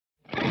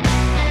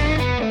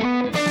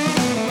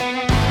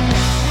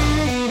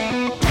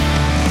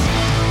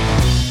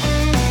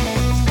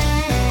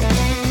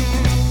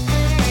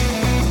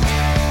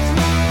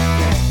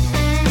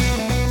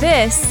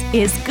This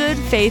is Good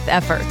Faith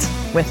Effort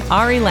with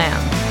Ari Lamb.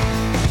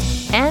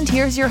 And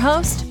here's your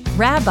host,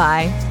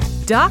 Rabbi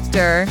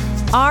Dr.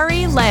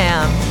 Ari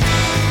Lamb.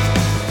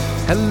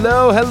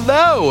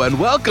 Hello, and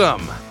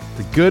welcome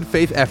to Good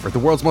Faith Effort, the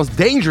world's most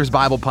dangerous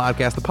Bible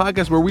podcast, the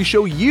podcast where we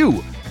show you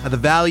how the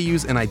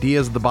values and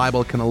ideas of the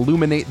Bible can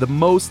illuminate the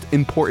most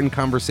important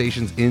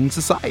conversations in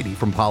society,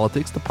 from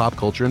politics to pop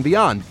culture and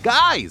beyond.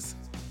 Guys,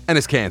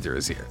 Enes Kanter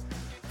is here.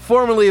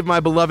 Formerly of my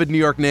beloved New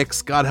York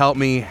Knicks, God help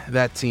me,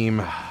 that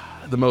team,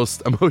 the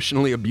most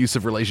emotionally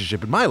abusive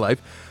relationship in my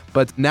life.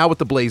 But now with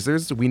the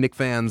Blazers, we Knicks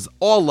fans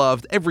all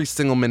loved every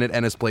single minute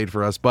Enes played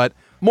for us. But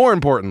more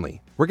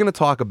importantly, we're going to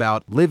talk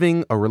about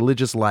living a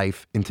religious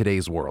life in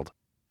today's world.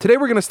 Today,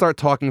 we're going to start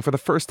talking for the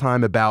first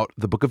time about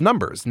the Book of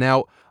Numbers.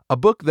 Now, a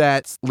book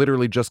that's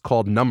literally just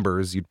called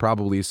Numbers, you'd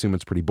probably assume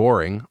it's pretty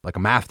boring, like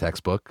a math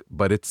textbook,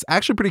 but it's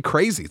actually pretty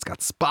crazy. It's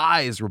got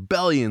spies,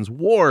 rebellions,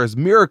 wars,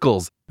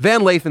 miracles.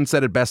 Van Lathan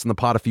said it best in the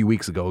pod a few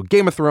weeks ago.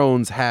 Game of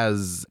Thrones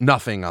has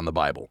nothing on the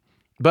Bible.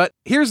 But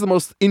here's the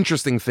most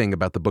interesting thing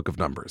about the Book of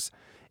Numbers.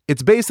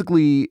 It's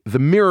basically the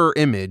mirror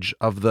image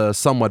of the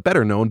somewhat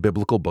better known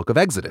biblical book of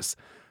Exodus.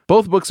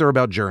 Both books are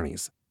about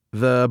journeys.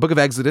 The book of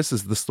Exodus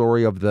is the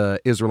story of the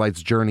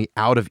Israelites' journey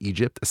out of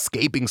Egypt,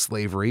 escaping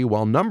slavery,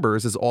 while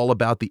Numbers is all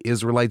about the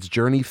Israelites'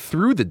 journey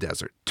through the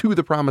desert to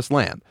the promised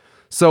land.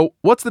 So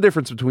what's the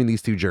difference between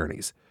these two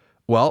journeys?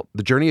 Well,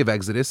 the journey of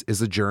Exodus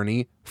is a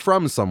journey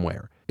from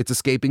somewhere. It's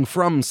escaping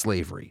from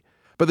slavery.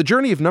 But the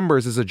journey of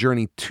Numbers is a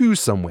journey to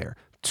somewhere,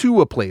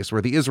 to a place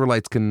where the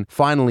Israelites can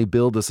finally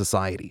build a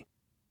society.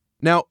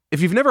 Now,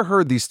 if you've never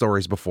heard these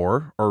stories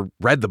before or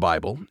read the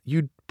Bible,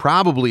 you'd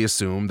probably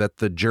assume that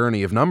the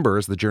journey of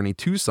Numbers, the journey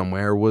to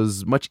somewhere,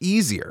 was much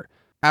easier.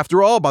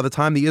 After all, by the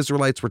time the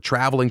Israelites were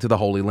traveling to the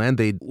Holy Land,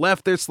 they'd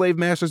left their slave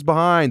masters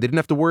behind. They didn't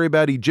have to worry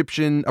about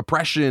Egyptian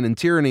oppression and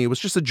tyranny. It was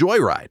just a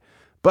joyride.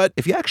 But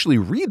if you actually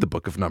read the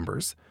book of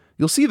Numbers,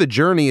 you'll see the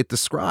journey it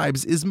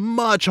describes is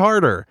much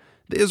harder.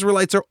 The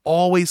Israelites are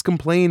always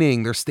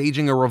complaining. They're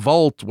staging a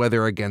revolt,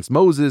 whether against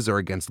Moses or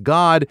against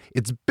God.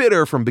 It's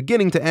bitter from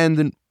beginning to end.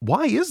 And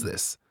why is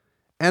this?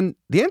 And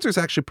the answer is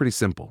actually pretty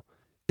simple.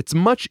 It's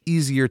much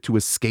easier to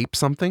escape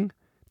something,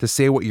 to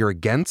say what you're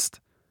against,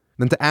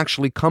 than to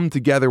actually come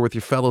together with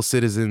your fellow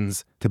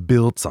citizens to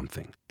build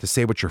something, to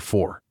say what you're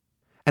for.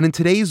 And in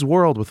today's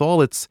world, with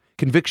all its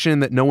conviction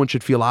that no one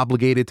should feel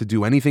obligated to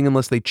do anything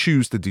unless they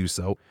choose to do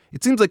so,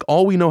 it seems like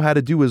all we know how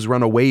to do is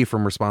run away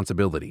from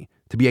responsibility,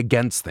 to be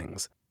against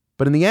things.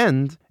 But in the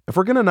end, if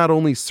we're going to not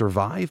only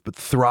survive, but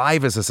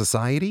thrive as a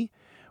society,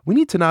 we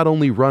need to not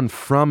only run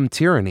from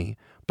tyranny,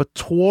 but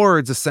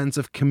towards a sense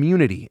of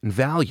community and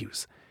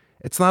values.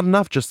 It's not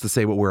enough just to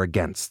say what we're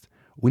against.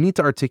 We need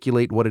to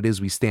articulate what it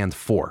is we stand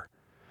for.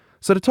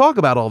 So to talk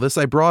about all this,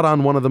 I brought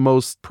on one of the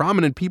most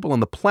prominent people on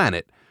the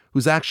planet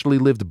who's actually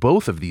lived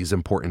both of these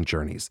important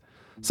journeys.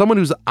 Someone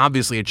who's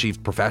obviously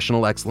achieved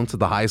professional excellence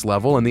at the highest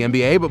level in the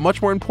NBA, but much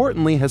more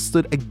importantly has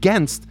stood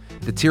against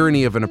the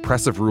tyranny of an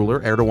oppressive ruler,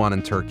 Erdogan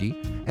in Turkey,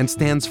 and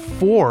stands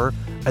for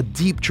a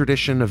deep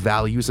tradition of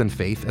values and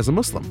faith as a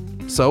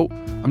Muslim. So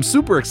I'm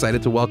super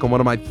excited to welcome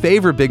one of my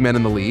favorite big men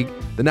in the league,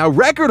 the now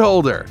record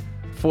holder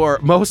for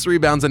most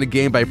rebounds in a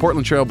game by a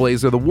Portland Trail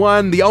Blazer, the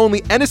one, the only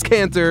Enes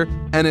Kanter.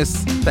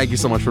 Enes, thank you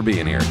so much for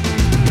being here.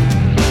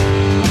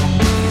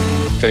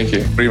 Thank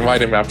you for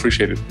inviting me. I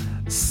appreciate it.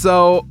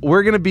 So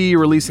we're going to be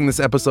releasing this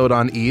episode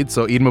on Eid,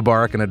 so Eid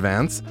Mubarak in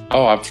advance.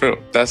 Oh, I'm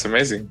true. That's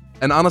amazing.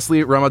 And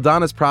honestly,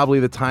 Ramadan is probably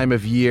the time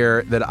of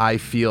year that I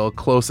feel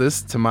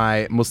closest to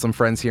my Muslim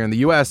friends here in the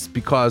U.S.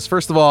 because,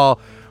 first of all,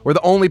 we're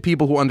the only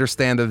people who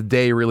understand that the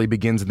day really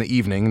begins in the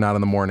evening, not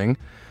in the morning.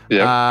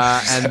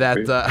 Yeah.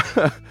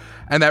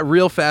 And that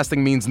real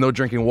fasting means no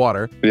drinking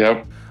water.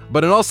 Yep.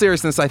 But in all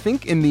seriousness, I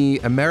think in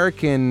the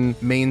American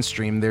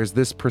mainstream, there's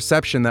this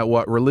perception that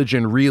what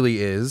religion really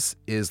is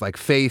like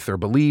faith or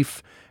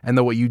belief, and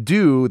that what you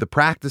do, the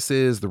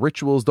practices, the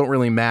rituals don't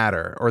really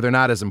matter, or they're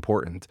not as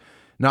important.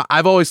 Now,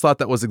 I've always thought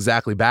that was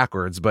exactly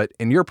backwards, but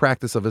in your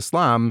practice of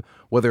Islam,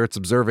 whether it's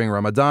observing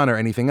Ramadan or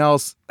anything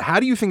else,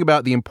 how do you think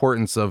about the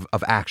importance of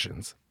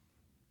actions?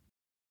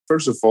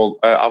 First of all,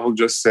 I will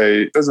just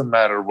say it doesn't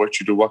matter what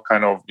you do, what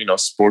kind of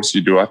sports you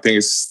do. I think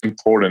it's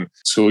important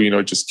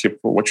to just keep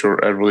what your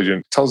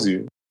religion tells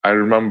you. I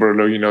remember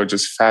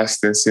just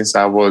fasting since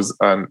I was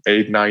an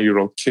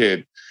 8-9-year-old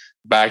kid.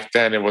 Back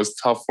then, it was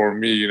tough for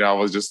me. I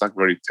was just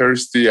very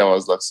thirsty. I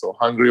was so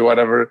hungry,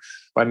 whatever.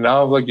 But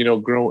now,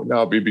 growing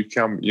up, it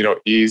become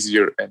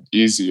easier and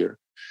easier.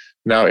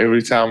 Now,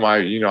 every time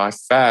I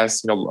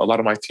fast, a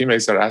lot of my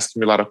teammates are asking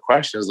me a lot of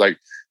questions like,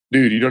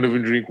 "Dude, you don't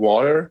even drink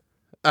water?"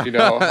 How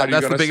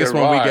That's the biggest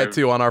survive? one we get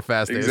to on our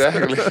fast days.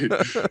 Exactly.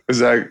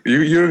 It's like,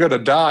 you're going to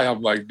die.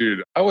 I'm like,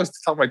 dude, I always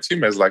tell my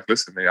teammates,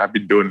 listen, man, I've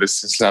been doing this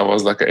since I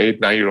was an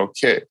 8-9-year-old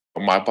kid.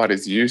 My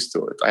body's used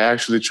to it. I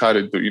actually try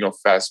to do,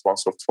 fast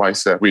once or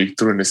twice a week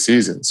during the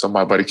season so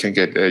my body can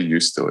get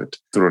used to it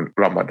during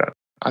Ramadan.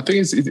 I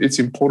think it's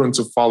important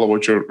to follow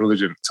what your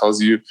religion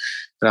tells you.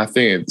 And I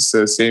think it's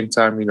at the same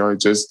time,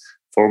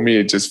 for me,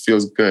 it just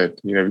feels good,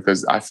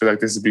 because I feel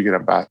like this is bigger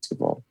than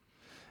basketball.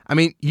 I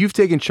mean, you've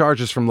taken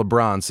charges from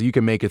LeBron, so you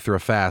can make it through a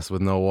fast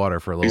with no water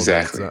for a little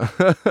bit.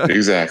 So.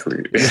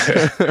 Exactly.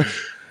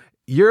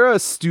 You're a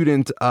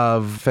student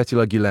of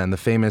Fethullah Gulen, the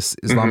famous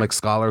Islamic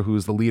scholar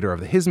who's the leader of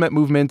the Hizmet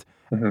movement.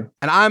 And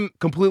I'm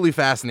completely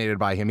fascinated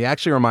by him. He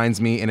actually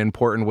reminds me in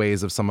important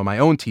ways of some of my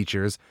own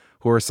teachers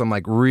who are some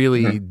like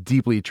really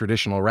deeply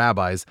traditional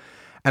rabbis.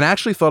 And I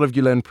actually thought of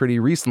Gulen pretty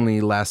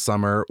recently last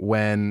summer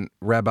when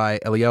Rabbi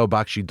Eliyahu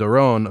Bakshi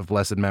Doron of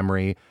blessed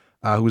memory,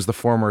 who was the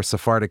former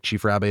Sephardic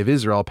chief rabbi of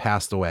Israel,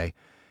 passed away.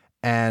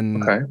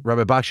 And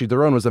Rabbi Bakshi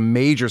Doron was a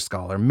major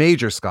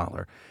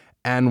scholar.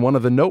 And one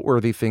of the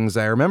noteworthy things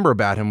I remember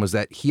about him was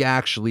that he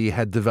actually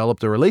had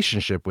developed a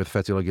relationship with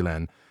Fethullah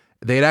Gulen.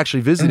 They had actually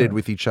visited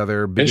with each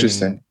other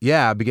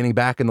beginning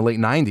back in the late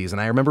 90s.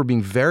 And I remember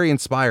being very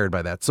inspired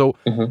by that. So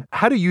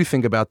how do you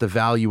think about the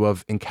value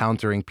of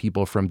encountering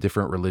people from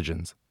different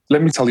religions?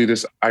 Let me tell you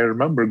this. I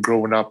remember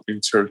growing up in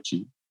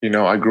Turkey.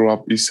 I grew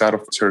up east side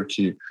of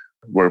Turkey,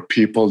 where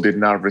people did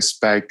not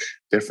respect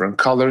different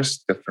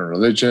colors, different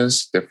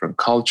religions, different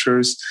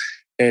cultures.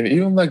 And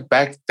even like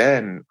back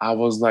then, I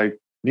was like,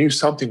 knew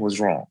something was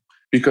wrong,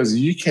 because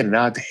you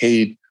cannot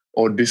hate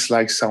or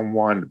dislike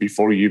someone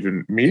before you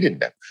even meeting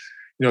them.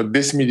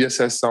 This media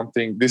says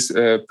something, this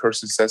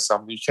person says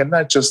something. You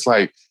cannot just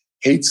like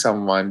hate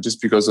someone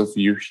just because of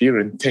you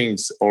hearing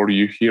things or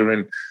you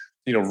hearing,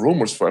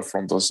 rumors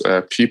from those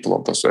people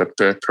or those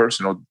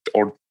person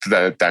or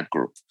that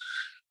group.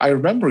 I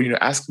remember,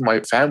 asking my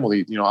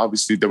family,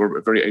 obviously they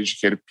were very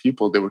educated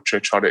people. They would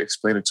try to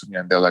explain it to me.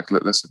 And they're like,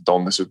 listen,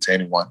 don't listen to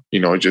anyone.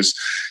 Just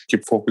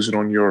keep focusing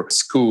on your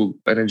school.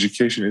 And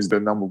education is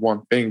the number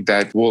one thing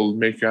that will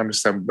make you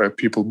understand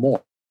people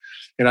more.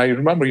 And I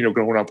remember,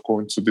 growing up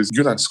going to these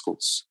Gulen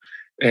schools.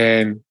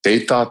 And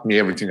they taught me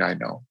everything I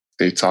know.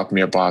 They taught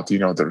me about,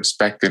 the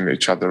respecting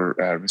each other,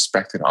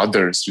 respecting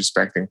others,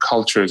 respecting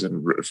cultures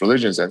and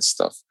religions and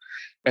stuff.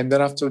 And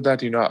then after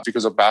that,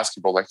 because of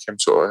basketball, I came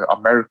to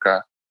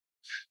America.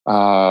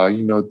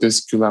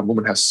 This Gulen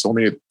movement has so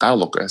many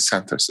dialogue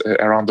centers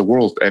around the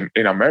world and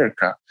in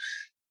America.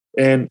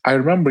 And I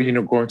remember,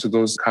 going to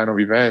those kind of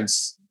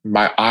events,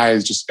 my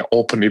eyes just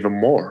opened even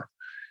more.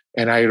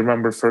 And I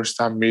remember first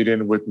time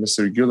meeting with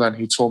Mr. Gulen,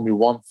 he told me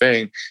one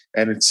thing,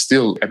 and it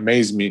still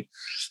amazed me.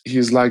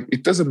 He's like,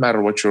 it doesn't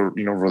matter what your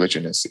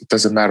religion is. It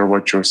doesn't matter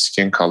what your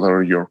skin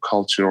color, your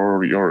culture,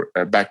 or your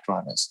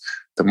background is.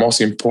 The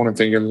most important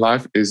thing in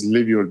life is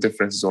leave your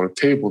differences on the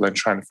table and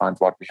try to find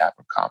what we have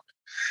in common.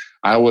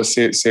 I always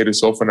say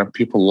this often and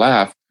people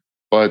laugh,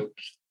 but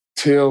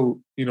till,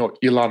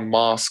 Elon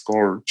Musk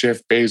or Jeff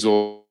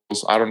Bezos,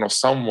 I don't know,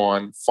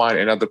 someone find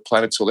another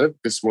planet to live,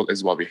 this world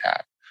is what we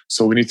have.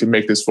 So we need to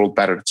make this world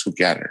better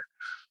together.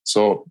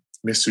 So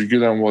Mr.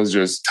 Gulen was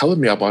just telling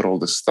me about all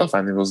this stuff.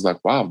 And it was like,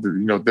 wow,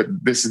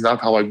 this is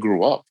not how I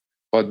grew up,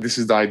 but this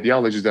is the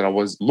ideology that I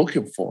was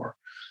looking for.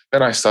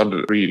 Then I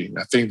started reading.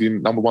 I think the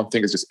number one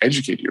thing is just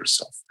educate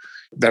yourself.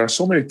 There are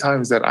so many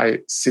times that I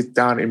sit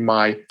down in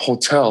my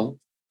hotel,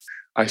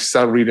 I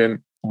start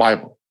reading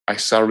Bible. I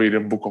start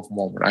reading Book of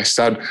Mormon. I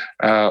start...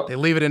 they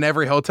leave it in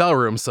every hotel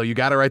room, so you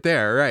got it right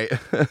there, right?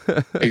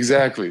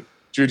 Exactly.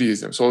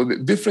 Judaism. So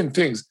different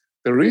things.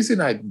 The reason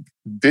I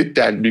did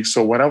that, because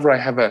so whenever I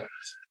have a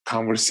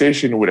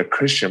conversation with a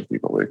Christian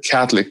people, with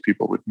Catholic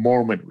people, with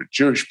Mormon, with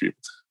Jewish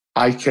people,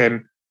 I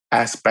can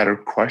ask better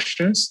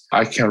questions.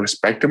 I can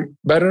respect them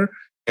better,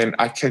 and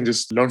I can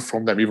just learn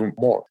from them even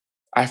more.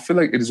 I feel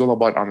like it is all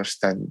about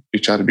understanding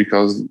each other,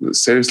 because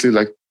seriously,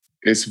 like,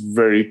 it's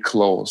very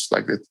close.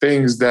 Like the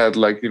things that,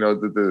 like,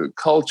 the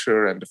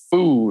culture and the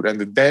food and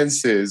the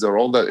dances or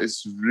all that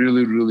is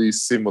really, really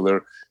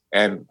similar.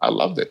 And I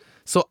loved it.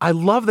 So I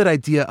love that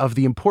idea of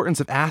the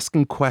importance of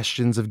asking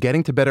questions, of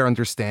getting to better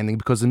understanding,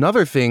 because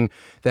another thing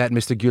that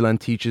Mr. Gulen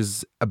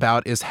teaches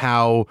about is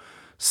how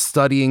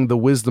studying the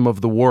wisdom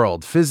of the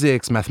world,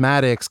 physics,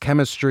 mathematics,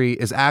 chemistry,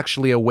 is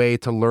actually a way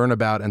to learn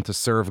about and to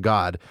serve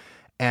God.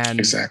 And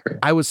exactly.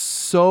 I was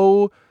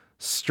so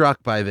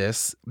struck by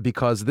this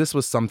because this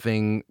was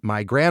something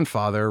my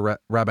grandfather,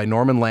 Rabbi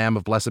Norman Lamb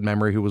of blessed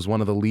memory, who was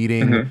one of the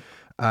leading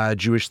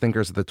Jewish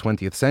thinkers of the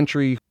 20th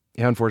century,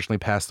 he unfortunately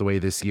passed away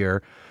this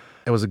year.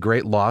 It was a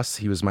great loss.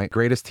 He was my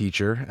greatest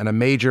teacher and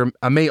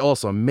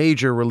also a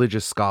major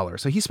religious scholar.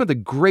 So he spent a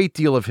great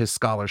deal of his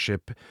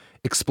scholarship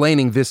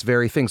explaining this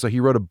very thing. So he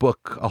wrote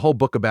a whole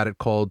book about it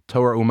called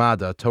Torah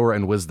Umada, Torah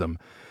and Wisdom.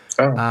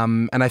 Oh.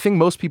 And I think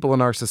most people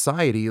in our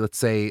society, let's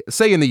say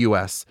in the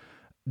U.S.,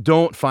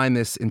 don't find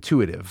this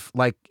intuitive.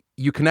 Like,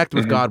 you connect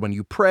with God when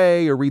you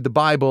pray or read the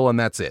Bible, and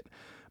that's it.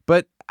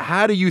 But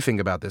how do you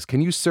think about this? Can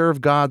you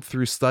serve God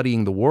through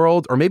studying the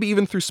world, or maybe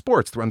even through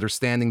sports, through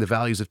understanding the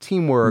values of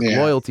teamwork,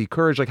 loyalty,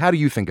 courage? Like, how do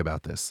you think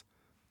about this?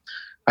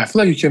 I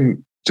feel like you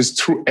can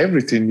just, through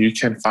everything, you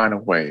can find a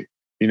way,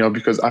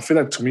 because I feel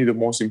like, to me, the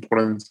most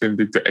important thing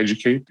is to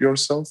educate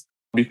yourself,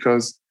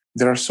 because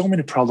there are so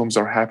many problems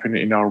that are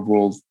happening in our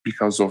world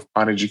because of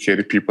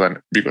uneducated people and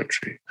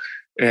bigotry.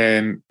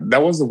 And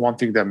that was the one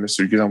thing that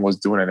Mr. Gulen was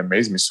doing and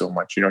amazed me so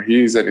much.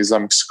 He is an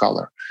Islamic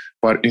scholar,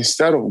 But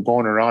instead of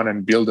going around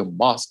and building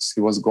mosques,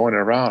 he was going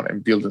around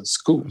and building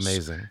schools.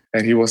 Amazing.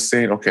 And he was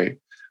saying, okay,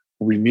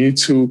 we need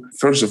to,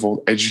 first of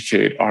all,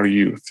 educate our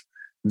youth.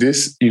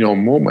 This,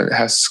 movement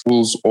has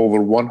schools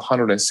over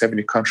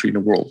 170 countries in the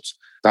world,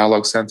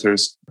 dialogue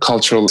centers,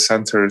 cultural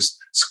centers,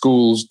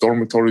 schools,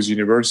 dormitories,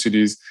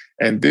 universities.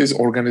 And these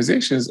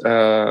organizations,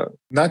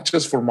 not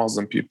just for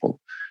Muslim people,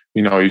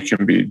 you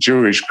can be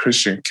Jewish,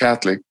 Christian,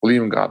 Catholic,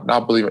 believe in God,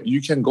 not believe in.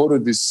 You can go to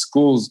these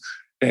schools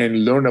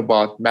and learn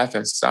about math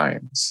and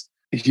science.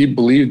 He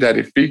believed that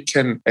if we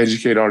can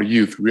educate our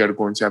youth, we are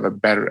going to have a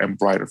better and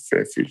brighter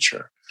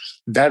future.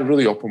 That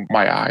really opened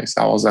my eyes.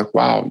 I was like,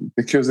 wow,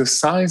 because the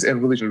science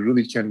and religion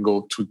really can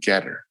go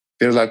together.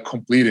 They're like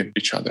completing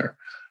each other.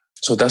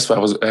 So that's why I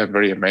was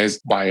very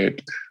amazed by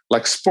it.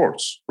 Like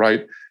sports,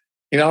 right?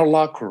 In our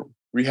locker room,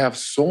 we have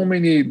so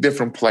many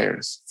different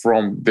players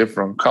from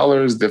different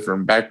colors,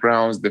 different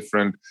backgrounds,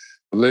 different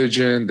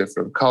religion,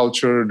 different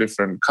culture,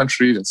 different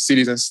countries and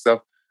cities and stuff.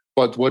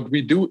 But what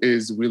we do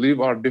is we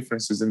leave our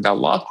differences in that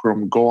locker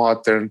room, go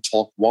out there and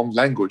talk one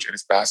language, and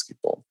it's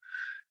basketball.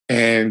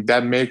 And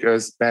that make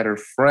us better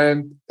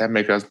friend, that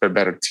make us a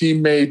better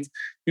teammate.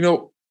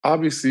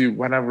 Obviously,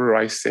 whenever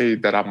I say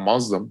that I'm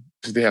Muslim,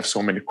 they have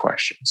so many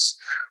questions,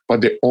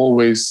 but they're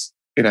always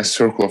in a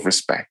circle of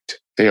respect.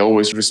 They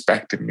always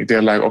respected me.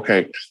 They're like,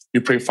 okay,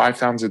 you pray 5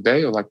 times a day?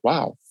 You're like,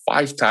 wow,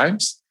 5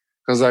 times?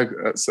 Because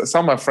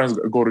some of my friends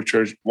go to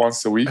church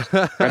once a week.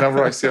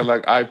 Whenever I say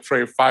I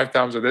pray 5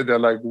 times a day, they're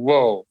like,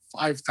 whoa,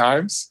 5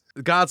 times?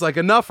 God's like,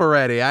 enough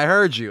already. I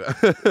heard you.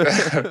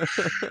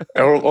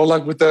 or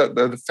like with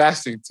the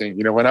fasting thing,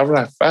 whenever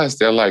I fast,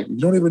 they're like, you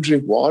don't even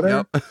drink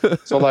water?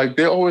 Yep. So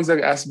they always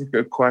ask me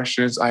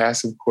questions. I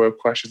ask them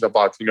questions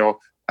about,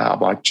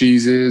 about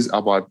Jesus,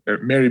 about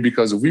Mary,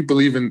 because we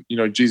believe in,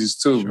 Jesus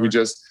too.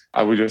 Sure.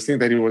 I would just think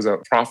that he was a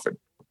prophet.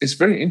 It's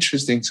very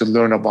interesting to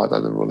learn about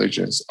other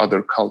religions,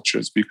 other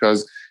cultures,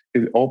 because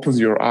it opens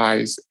your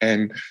eyes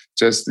and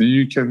just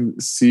you can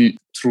see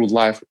through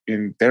life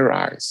in their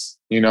eyes,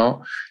 we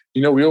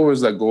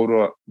always go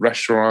to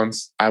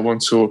restaurants. I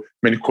went to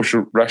many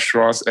kosher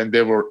restaurants and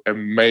they were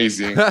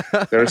amazing.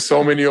 There are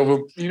so many of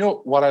them.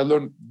 What I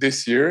learned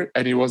this year,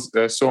 and it was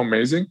so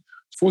amazing.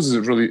 Food is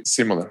really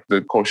similar,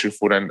 the kosher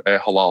food and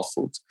halal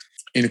food.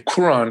 In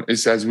Quran, it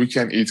says we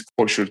can eat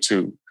kosher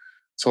too.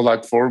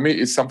 So for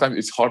me, sometimes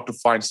it's hard to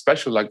find,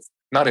 especially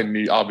not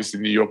in obviously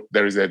New York,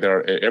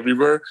 they're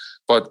everywhere,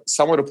 but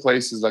some of the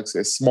places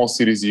small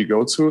cities you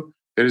go to,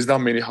 there is not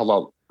many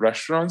halal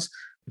restaurants.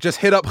 Just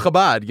hit up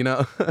Chabad,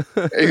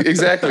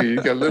 Exactly.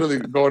 You can literally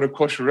go to a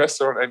kosher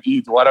restaurant and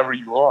eat whatever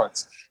you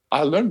want.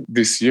 I learned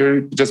this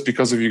year, just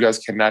because of you guys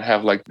cannot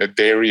have the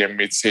dairy and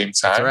meat same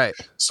time. That's right.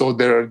 So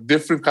there are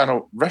different kind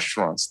of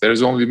restaurants.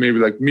 There's only maybe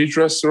meat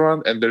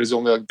restaurant and there is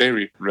only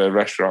dairy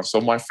restaurant. So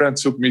my friend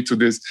took me to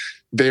this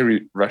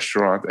dairy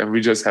restaurant and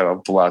we just had a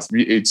blast.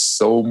 We ate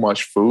so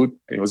much food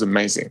and it was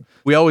amazing.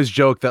 We always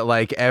joke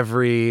that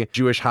every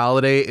Jewish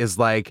holiday is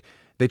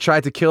they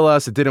tried to kill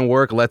us, it didn't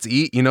work, let's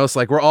eat, it's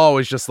we're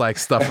always just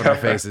stuffing our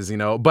faces,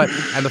 but,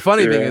 and the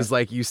funny thing is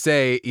you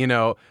say,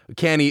 we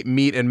can't eat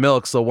meat and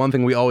milk. So one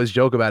thing we always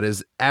joke about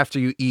is after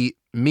you eat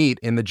meat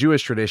in the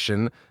Jewish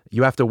tradition,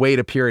 you have to wait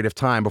a period of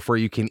time before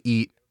you can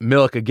eat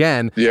milk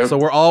again. Yep. So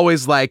we're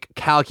always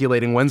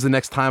calculating when's the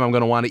next time I'm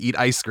going to want to eat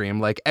ice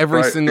cream,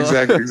 every single.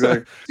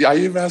 Exactly. Yeah, I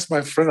even asked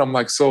my friend, I'm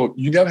like, so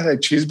you never had a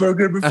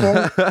cheeseburger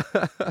before?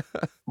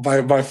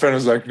 My friend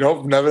was like,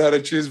 nope, never had a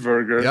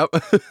cheeseburger.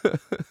 Yep.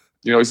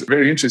 It's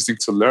very interesting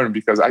to learn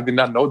because I did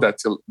not know that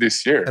till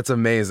this year. That's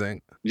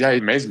amazing. Yeah,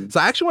 amazing. So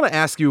I actually want to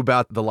ask you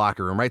about the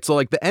locker room, right? So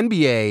the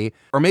NBA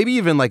or maybe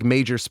even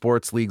major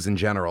sports leagues in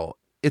general,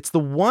 it's the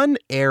one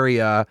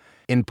area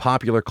in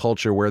popular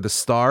culture where the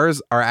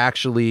stars are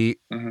actually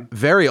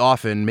very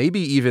often, maybe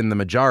even the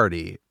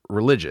majority,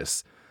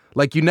 religious.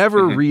 You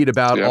never read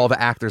about all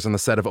the actors on the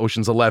set of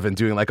Ocean's 11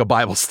 doing a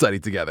Bible study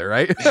together,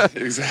 right?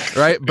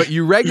 Exactly. Right? But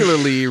you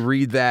regularly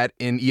read that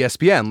in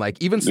ESPN,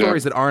 even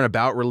stories that aren't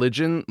about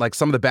religion,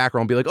 some of the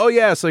background will be oh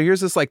yeah, so here's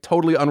this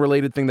totally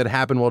unrelated thing that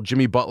happened while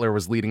Jimmy Butler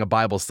was leading a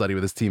Bible study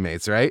with his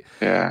teammates, right?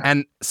 Yeah.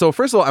 And so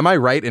first of all, am I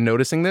right in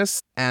noticing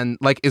this? And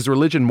is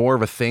religion more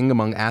of a thing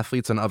among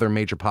athletes and other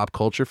major pop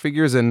culture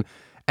figures? And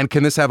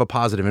can this have a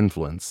positive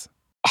influence?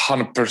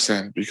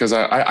 100%, because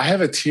I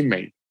have a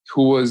teammate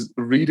who was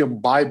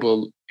reading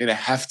Bible in a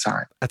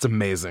halftime. That's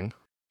amazing.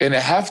 In a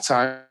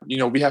halftime,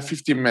 we have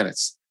 15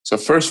 minutes. So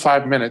first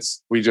 5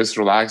 minutes, we just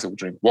relax and we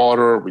drink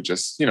water. We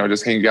just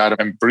hang out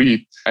and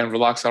breathe and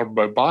relax our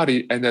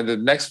body. And then the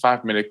next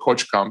 5 minutes,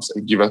 coach comes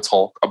and give a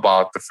talk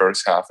about the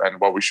first half and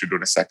what we should do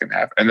in the second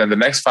half. And then the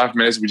next 5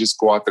 minutes, we just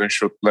go out there and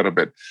shoot a little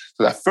bit.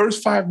 So that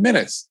first 5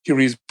 minutes, he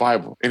reads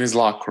Bible in his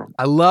locker room.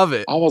 I love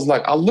it. I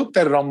looked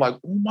at it. I'm like,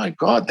 oh my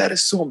God, that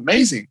is so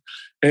amazing.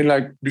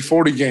 And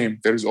before the game,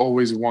 there's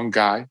always one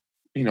guy,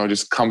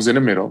 just comes in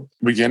the middle.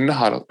 We get in the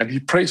huddle and he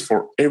prays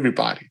for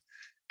everybody.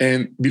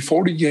 And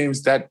before the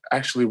games, that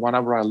actually,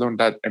 whenever I learned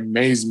that,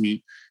 amazed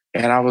me.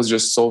 And I was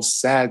just so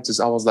sad.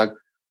 I was like,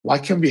 why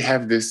can't we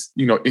have this,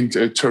 in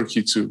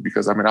Turkey too?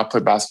 Because I play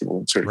basketball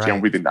in Turkey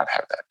and we did not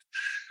have that.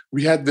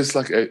 we had this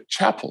like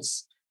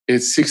chapels.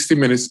 It's 60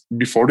 minutes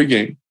before the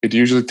game. It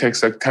usually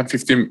takes like 10,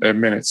 15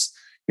 minutes.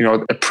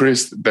 A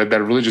priest, that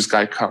religious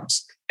guy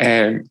comes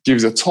and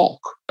gives a talk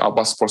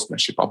about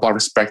sportsmanship, about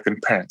respecting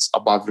parents,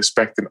 about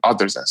respecting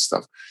others and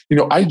stuff.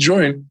 I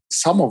joined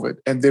some of it,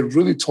 and they're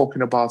really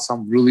talking about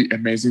some really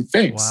amazing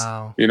things.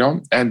 Wow.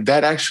 And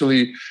that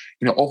actually,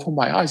 opened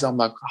my eyes. I'm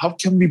like, how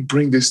can we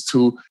bring this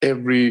to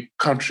every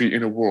country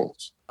in the world?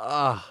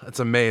 It's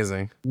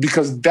amazing.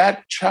 Because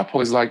that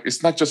chapel is like,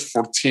 it's not just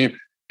for team,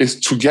 it's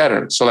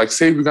together. So like,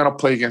 say we're going to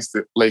play against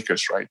the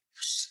Lakers, right?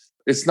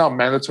 It's not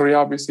mandatory,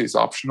 obviously, it's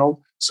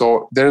optional.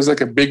 So there's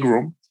like a big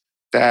room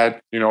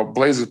that,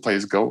 Blazers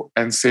players go,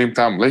 and same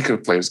time Lakers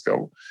players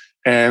go.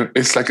 And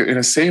it's like in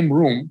the same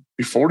room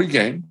before the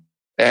game.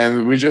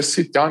 And we just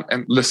sit down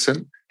and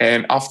listen.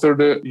 And after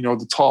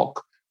the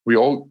talk, we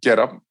all get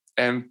up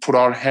and put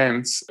our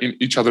hands in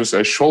each other's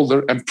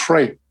shoulder and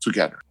pray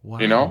together,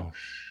 Wow.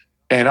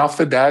 And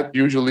after that,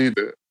 usually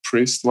the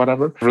priest,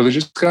 whatever,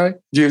 religious guy,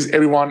 gives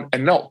everyone a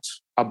note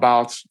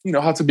about,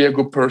 how to be a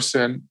good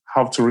person,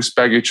 how to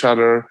respect each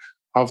other,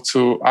 how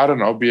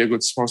to, be a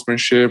good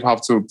sportsmanship, how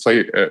to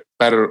play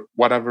better,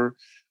 whatever.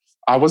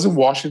 I was in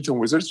Washington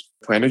Wizards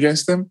playing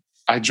against them.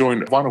 I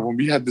joined one of them.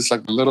 We had this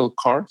like little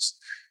cards.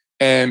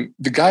 And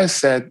the guy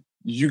said,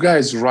 you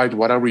guys write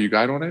whatever you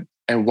got on it.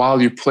 And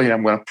while you play,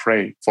 I'm going to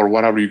pray for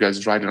whatever you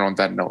guys write on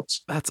that note.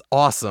 That's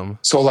awesome.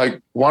 So like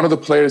one of the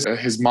players,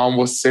 his mom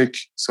was sick.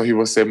 So he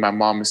was saying, my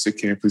mom is sick.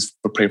 Can you please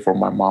pray for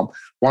my mom?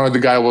 One of the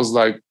guys was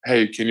like,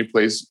 hey, can you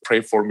please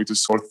pray for me to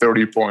score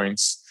 30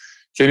 points?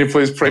 Can you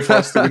please pray for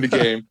us to win the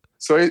game?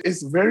 So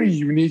it's very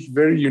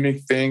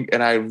unique thing.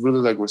 And I really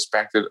like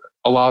respect it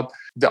a lot.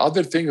 The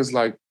other thing is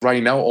like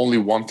right now, only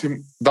one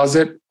team does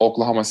it,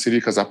 Oklahoma City,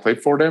 because I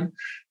played for them.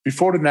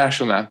 Before the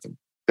national anthem,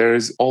 there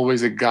is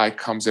always a guy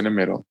comes in the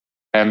middle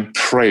and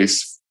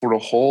prays for the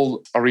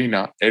whole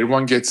arena.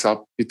 Everyone gets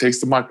up, he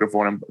takes the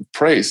microphone and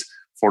prays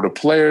for the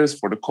players,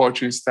 for the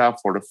coaching staff,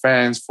 for the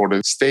fans, for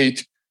the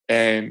state.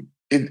 And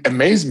it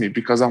amazed me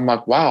because I'm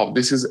like, wow,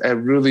 this is a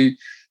really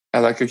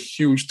like a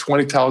huge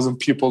 20,000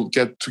 people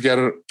get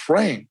together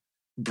praying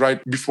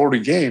right before the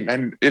game.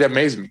 And it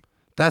amazed me.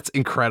 That's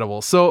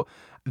incredible. So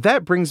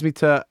that brings me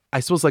to, I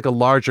suppose, like a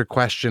larger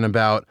question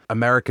about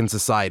American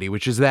society,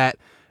 which is that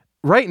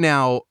right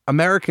now,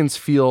 Americans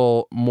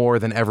feel more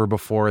than ever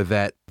before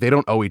that they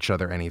don't owe each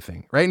other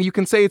anything, right? And you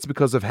can say it's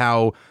because of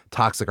how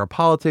toxic our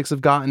politics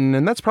have gotten,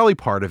 and that's probably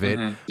part of it.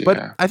 Yeah.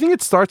 But I think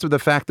it starts with the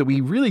fact that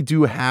we really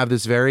do have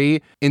this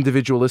very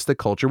individualistic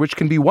culture, which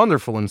can be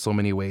wonderful in so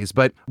many ways,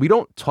 but we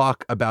don't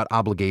talk about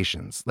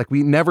obligations. Like,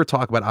 we never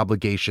talk about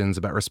obligations,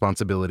 about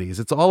responsibilities.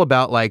 It's all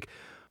about like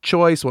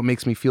choice, what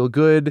makes me feel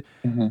good.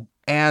 Mm-hmm.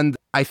 And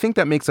I think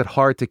that makes it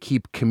hard to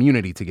keep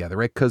community together,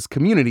 right? Because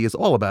community is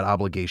all about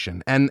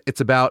obligation, and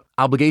it's about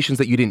obligations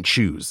that you didn't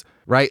choose,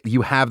 right?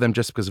 You have them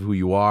just because of who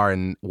you are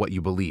and what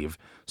you believe.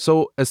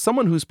 So as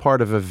someone who's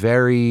part of a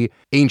very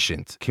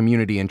ancient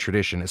community and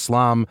tradition,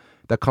 Islam,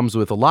 that comes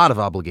with a lot of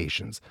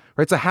obligations,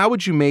 right? So how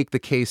would you make the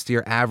case to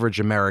your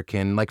average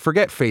American, like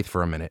forget faith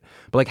for a minute,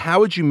 but like how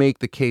would you make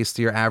the case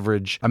to your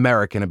average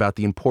American about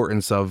the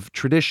importance of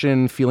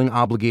tradition, feeling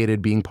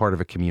obligated, being part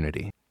of a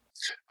community?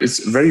 It's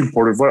very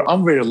important. Well,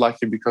 I'm very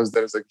lucky because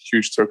there's like a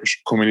huge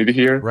Turkish community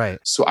here. Right.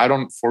 So I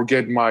don't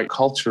forget my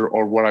culture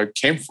or where I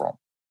came from.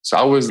 So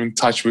I was in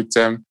touch with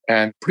them,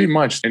 and pretty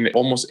much in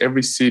almost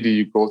every city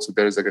you go to,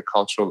 there's like a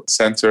cultural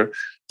center.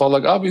 But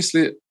like,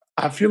 obviously,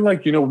 I feel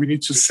like, we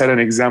need to set an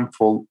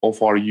example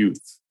of our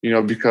youth,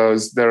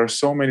 because there are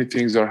so many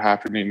things that are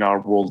happening in our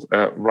world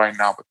right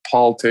now with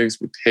politics,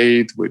 with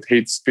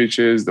hate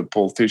speeches, the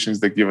politicians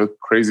that give a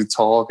crazy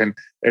talk. And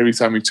every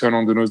time you turn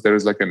on the news, there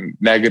is like a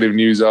negative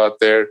news out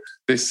there.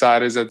 This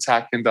side is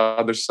attacking the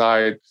other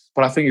side.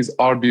 But I think it's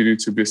our duty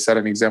to set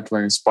an example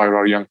and inspire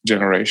our young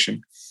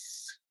generation.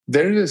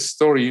 There is a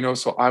story,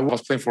 so I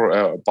was playing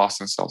for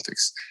Boston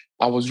Celtics.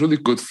 I was really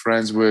good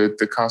friends with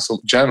the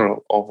Consul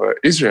General of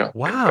Israel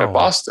in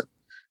Boston.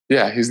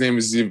 Yeah, his name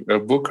is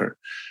Ziv Booker.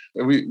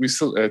 We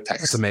still text.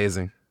 That's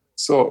amazing.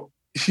 So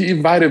he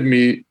invited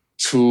me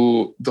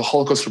to the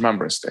Holocaust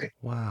Remembrance Day.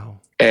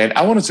 Wow. And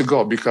I wanted to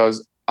go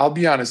because I'll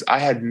be honest, I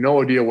had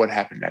no idea what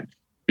happened then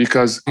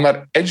because I'm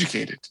not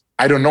educated.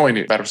 I don't know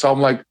any better. So I'm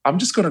like, I'm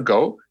just going to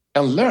go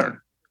and learn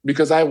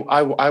because I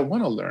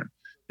want to learn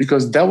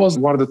because that was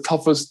one of the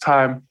toughest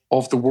time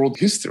of the world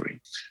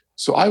history.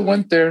 So I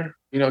went there.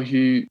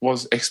 He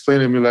was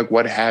explaining to me like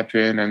what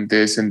happened and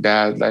this and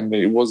that. And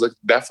it was like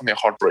definitely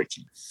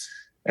heartbreaking.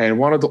 And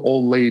one of the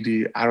old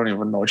lady, I don't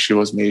even know, she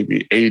was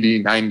maybe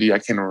 80, 90, I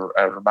can't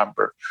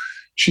remember.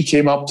 She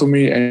came up to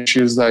me and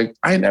she was like,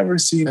 I never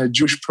seen a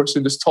Jewish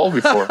person this tall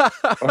before.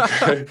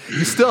 Okay.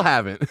 You still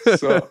haven't.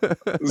 so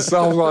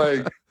I'm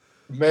like,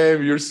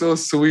 ma'am, you're so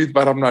sweet,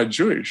 but I'm not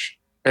Jewish.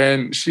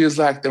 And she is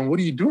like, then what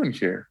are you doing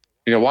here?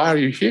 Why are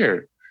you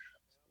here?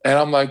 And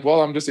I'm like,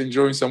 well, I'm just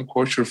enjoying some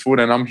kosher food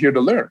and I'm here to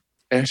learn.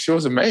 And she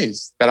was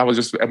amazed that I was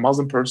just a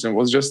Muslim person,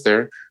 was just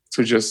there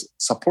to just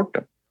support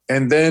them.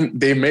 And then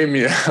they made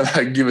me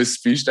give a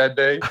speech that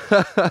day.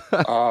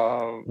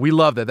 We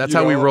love that. That's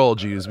how we roll,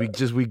 Jews. We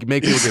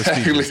make people give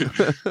speeches.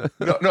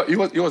 No,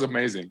 it was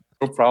amazing.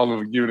 No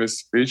problem giving a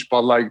speech,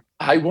 but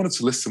I wanted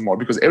to listen more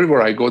because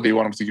everywhere I go, they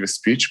want me to give a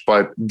speech.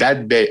 But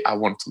that day, I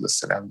wanted to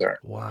listen and learn.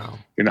 Wow.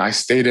 I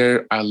stayed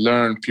there. I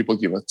learned. People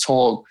give a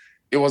talk.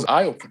 It was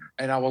eye opener,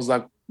 and I was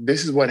like,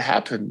 "This is what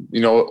happened."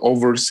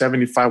 Over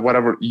 75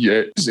 whatever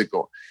years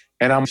ago.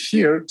 And I'm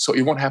here, so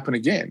it won't happen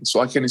again. So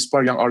I can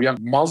inspire our young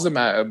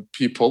Muslim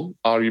people,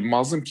 our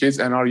Muslim kids,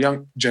 and our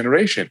young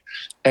generation.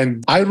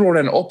 And I wrote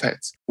an op-ed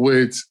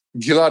with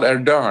Gilad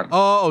Erdan.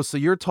 Oh, so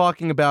you're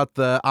talking about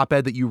the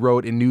op-ed that you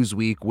wrote in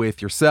Newsweek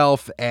with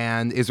yourself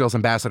and Israel's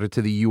ambassador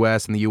to the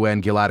U.S. and the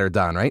UN, Gilad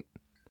Erdan, right?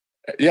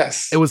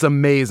 Yes. It was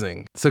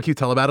amazing. So can you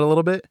tell about it a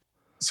little bit?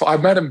 So I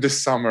met him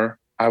this summer.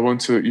 I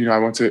went to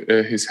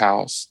his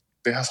house.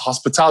 The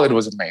hospitality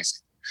was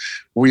amazing.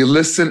 We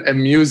listened to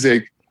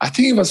music. I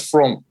think it was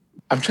from,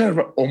 I'm trying to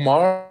remember,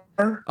 Omar.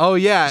 Oh,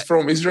 yeah. He's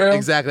from Israel.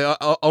 Exactly.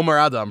 Omar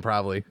Adam,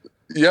 probably.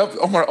 Yep,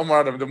 Omar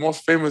Adam, the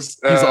most famous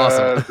He's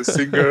awesome. the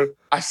singer.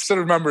 I still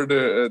remember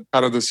the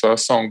part of this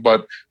song,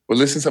 but we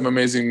listened to some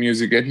amazing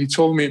music. And he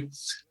told me,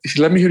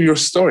 let me hear your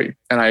story.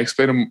 And I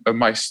explained him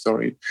my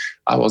story.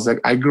 I was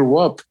like, I grew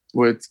up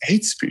with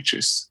hate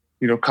speeches,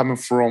 coming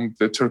from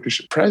the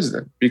Turkish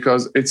president.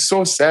 Because it's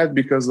so sad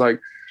because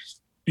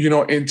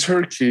in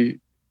Turkey,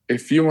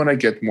 if you want to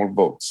get more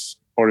votes,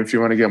 or if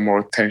you want to get more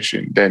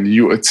attention, then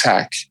you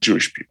attack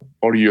Jewish people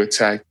or you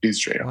attack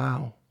Israel.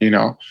 Wow.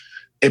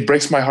 It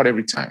breaks my heart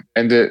every time.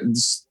 And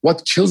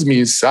what kills me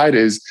inside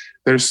is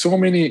there's so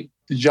many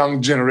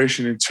young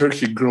generation in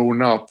Turkey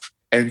growing up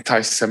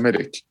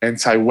anti-Semitic,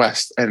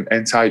 anti-West, and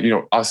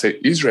I'll say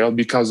Israel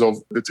because of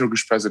the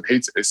Turkish president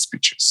hate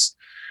speeches.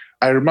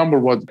 I remember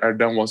what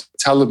Erdogan was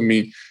telling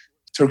me.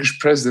 Turkish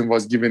president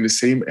was giving the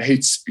same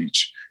hate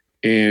speech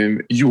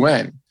in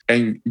UN.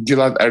 And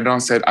Gilad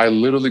Erdan said, I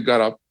literally got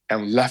up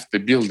and left the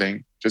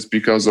building just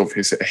because of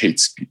his hate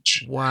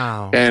speech.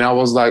 Wow. And I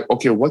was like,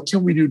 okay, what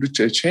can we do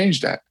to change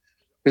that?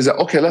 He said,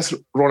 okay, let's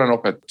run an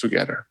op-ed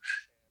together.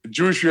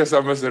 Jewish US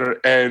ambassador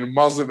and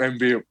Muslim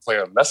NBA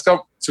player, let's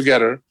come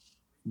together,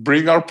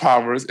 bring our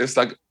powers. It's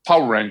like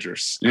Power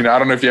Rangers. I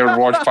don't know if you ever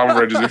watched Power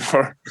Rangers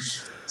before.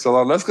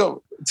 So let's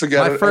go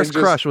together. My first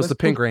crush was the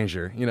Pink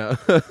Ranger,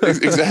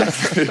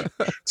 Exactly.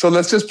 So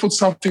let's just put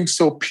something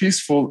so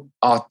peaceful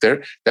out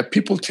there that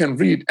people can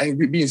read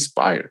and be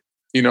inspired.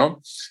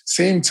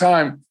 Same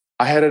time,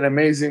 I had an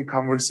amazing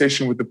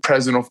conversation with the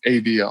president of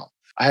ADL.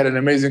 I had an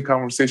amazing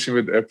conversation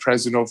with the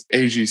president of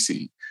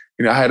AGC.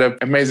 I had an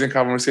amazing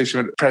conversation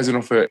with the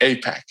president of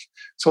APAC.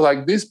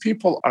 So these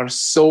people are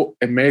so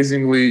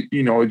amazingly,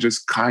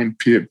 just kind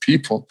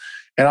people.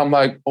 And I'm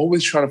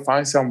always trying to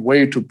find some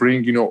way to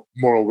bring,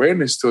 more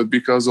awareness to it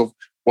because of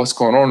what's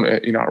going on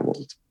in our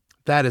world.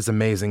 That is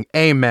amazing.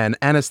 Amen.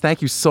 Anas,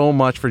 thank you so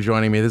much for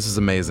joining me. This is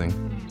amazing.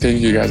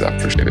 Thank you guys. I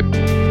appreciate it.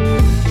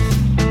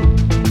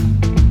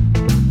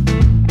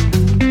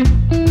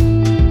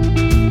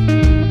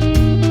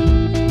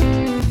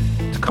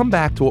 Come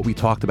back to what we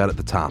talked about at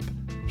the top.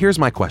 Here's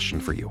my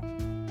question for you.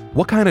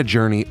 What kind of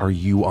journey are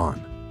you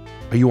on?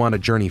 Are you on a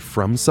journey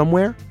from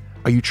somewhere?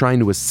 Are you trying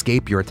to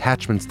escape your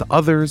attachments to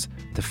others,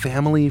 to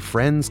family,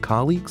 friends,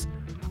 colleagues?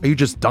 Are you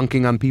just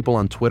dunking on people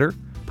on Twitter,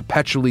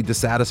 perpetually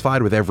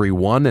dissatisfied with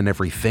everyone and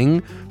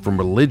everything, from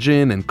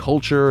religion and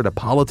culture to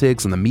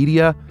politics and the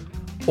media?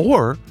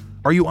 Or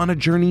are you on a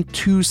journey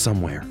to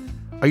somewhere?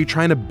 Are you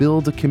trying to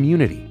build a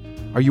community?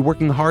 Are you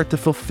working hard to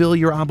fulfill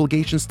your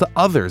obligations to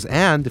others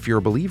and, if you're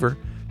a believer,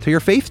 to your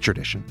faith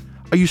tradition?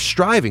 Are you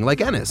striving, like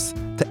Enes,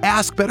 to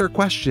ask better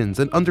questions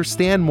and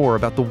understand more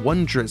about the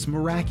wondrous,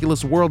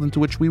 miraculous world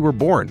into which we were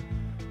born?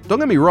 Don't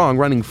get me wrong,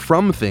 running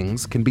from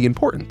things can be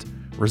important.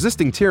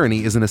 Resisting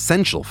tyranny is an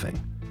essential thing.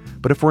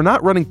 But if we're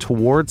not running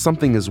towards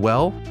something as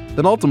well,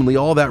 then ultimately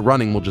all that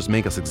running will just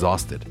make us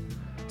exhausted.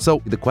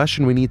 So the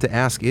question we need to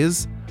ask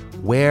is,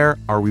 where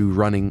are we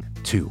running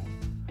to?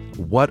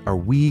 What are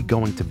we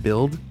going to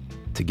build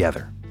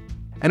together?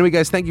 Anyway,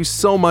 guys, thank you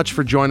so much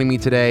for joining me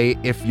today.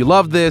 If you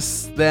love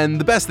this, then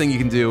the best thing you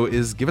can do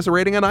is give us a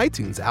rating on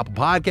iTunes, Apple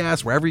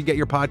Podcasts, wherever you get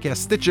your podcast,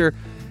 Stitcher.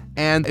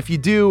 And if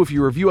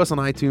you review us on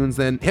iTunes,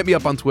 then hit me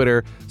up on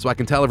Twitter so I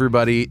can tell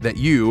everybody that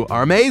you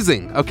are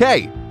amazing.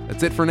 Okay,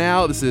 that's it for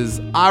now. This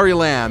is Ari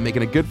Lamb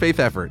making a good faith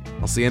effort.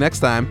 I'll see you next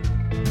time.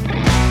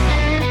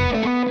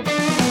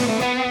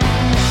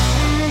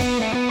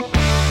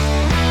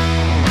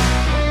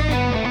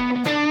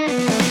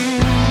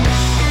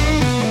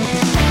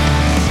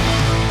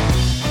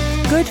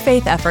 Good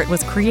Faith Effort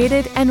was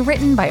created and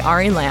written by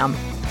Ari Lamb.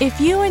 If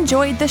you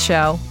enjoyed the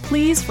show,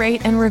 please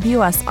rate and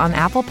review us on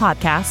Apple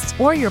Podcasts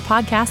or your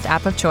podcast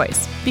app of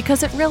choice,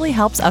 because it really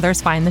helps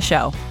others find the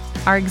show.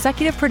 Our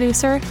executive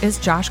producer is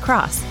Josh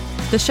Cross.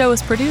 The show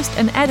is produced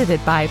and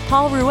edited by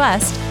Paul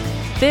Ruest.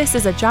 This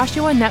is a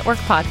Joshua Network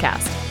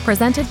podcast,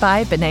 presented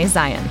by B'nai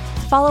Zion.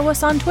 Follow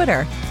us on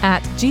Twitter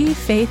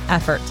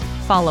 @GFaithEffort.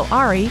 Follow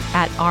Ari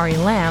 @Ari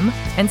Lamb,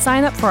 and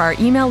sign up for our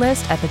email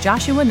list at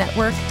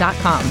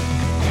thejoshuanetwork.com.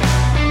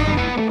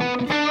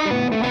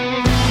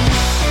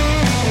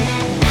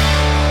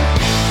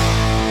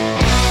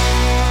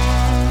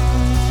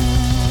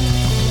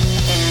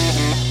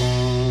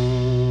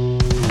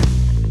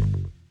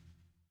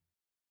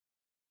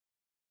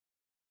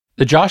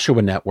 The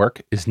Joshua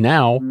Network is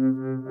now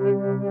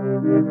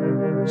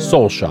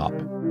Soul Shop.